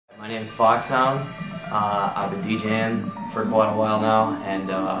My name is Foxhound. I've been DJing for quite a while now, and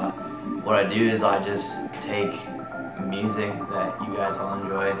what I do is I just take music that you guys all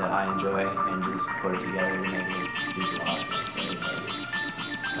enjoy, that I enjoy, and just put it together to make it super awesome for everybody.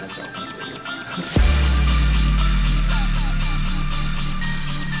 That's self-included.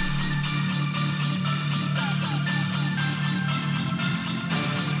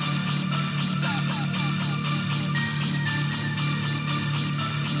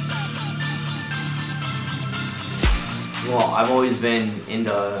 Well, I've always been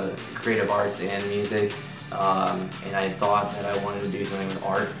into creative arts and music, and I thought that I wanted to do something with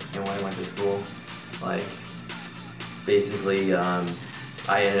art. And when I went to school, like, basically, I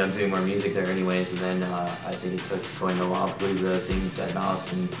ended up doing more music there anyways. And then I think it took going to Lollapalooza, seeing Dead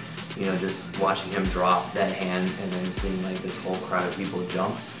Mouse, and just watching him drop that hand, and then seeing like this whole crowd of people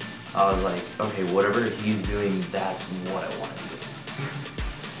jump. I was like, okay, whatever he's doing, that's what I want to do.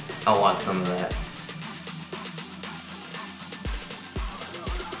 I want some of that.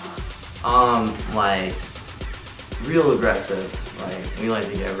 Like, real aggressive. Like, we like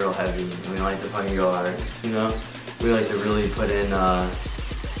to get real heavy, and we like to fucking go hard, We like to really put in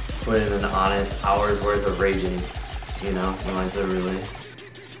an honest hour's worth of raging, We like to really...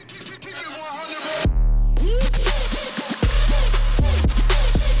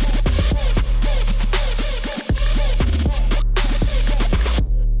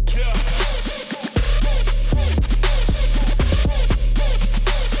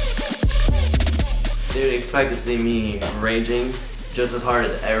 Dude, expect to see me raging just as hard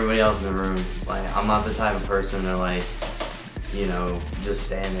as everybody else in the room. Like, I'm not the type of person to like, just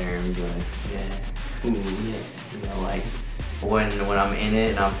stand there and be like, yeah, ooh, yeah. Like, when I'm in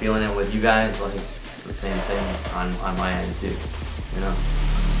it and I'm feeling it with you guys, like, it's the same thing on my end too,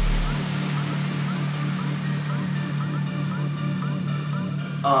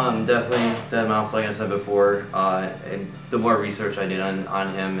 Definitely Dead Mouse, like I said before, and the more research I did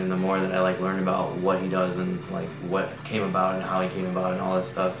on him, and the more that I learned about what he does and like what came about and how he came about and all this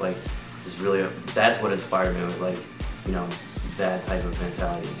stuff, like, just really, that's what inspired me, was like, that type of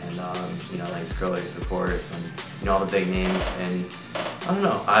mentality, and like Skrillex, of course, and all the big names, and I don't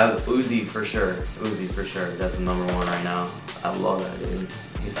know, Uzi for sure, that's the #1 right now. I love that dude,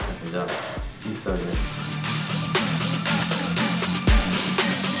 he's fucking dope, he's so good.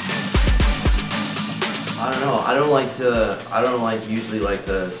 I don't know. I don't usually like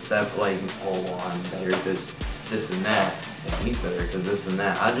to set on better because this and that, and he's better because this and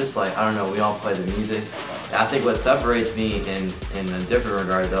that. I don't know. We all play the music. I think what separates me in a different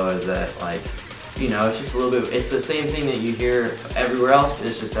regard though is that it's just a little bit. It's the same thing that you hear everywhere else.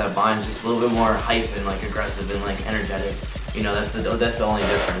 It's just that mine's just a little bit more hype and aggressive and energetic. That's the only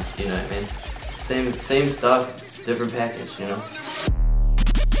difference. You know what I mean? Same stuff, different package.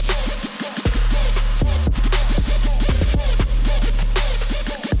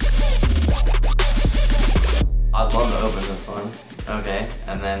 I'd love to open this one, okay,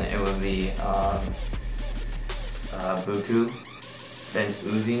 and then it would be Buku, then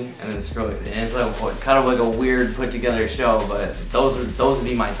Uzi, and then Skrillex. And it's kind of like a weird put together show, but those would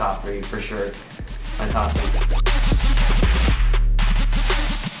be my top 3 for sure. My top 3.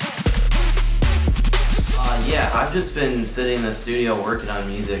 Yeah, I've just been sitting in the studio working on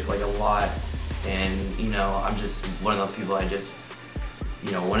music a lot, and I'm just one of those people.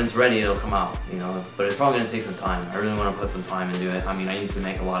 When it's ready, it'll come out, but it's probably gonna take some time. I really want to put some time into it. I mean, I used to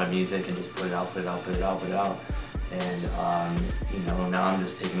make a lot of music and just put it out, and now I'm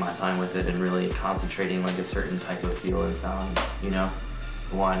just taking my time with it and really concentrating a certain type of feel and sound. I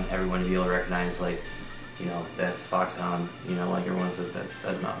want everyone to be able to recognize that's Foxhound. Like everyone says that's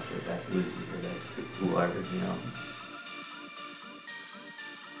Dead Mouse, or that's Uzi, or that's whoever.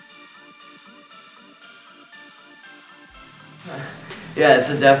 Yeah, it's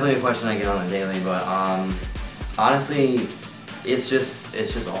definitely a question I get on the daily, but honestly, it's just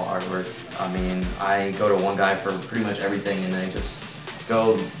all hard work. I mean, I go to one guy for pretty much everything, and I just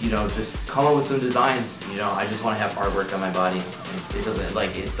go, just come up with some designs. I just want to have artwork on my body. It doesn't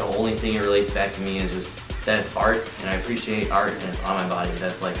the only thing it relates back to me is just that it's art, and I appreciate art, and it's on my body.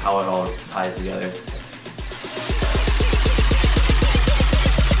 That's how it all ties together.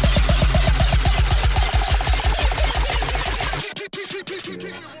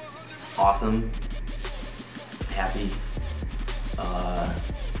 Awesome, happy,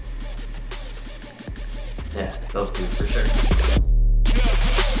 yeah, those two for sure.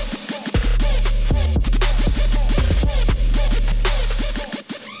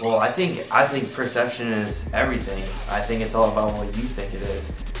 Well, I think perception is everything. I think it's all about what you think it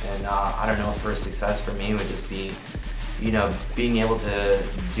is, and I don't know, for success for me would just be, you know, being able to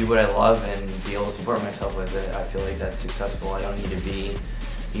do what I love and be able to support myself with it, I feel like that's successful. I don't need to be,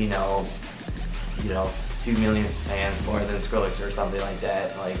 you know, 2 million fans more than Skrillex or something like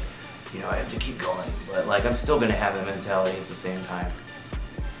that. Like, you know, I have to keep going, but like I'm still gonna have that mentality at the same time.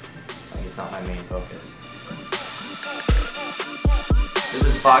 Like, it's not my main focus. This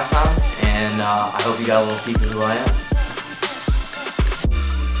is Foxhovnd, and I hope you got a little piece of who I am.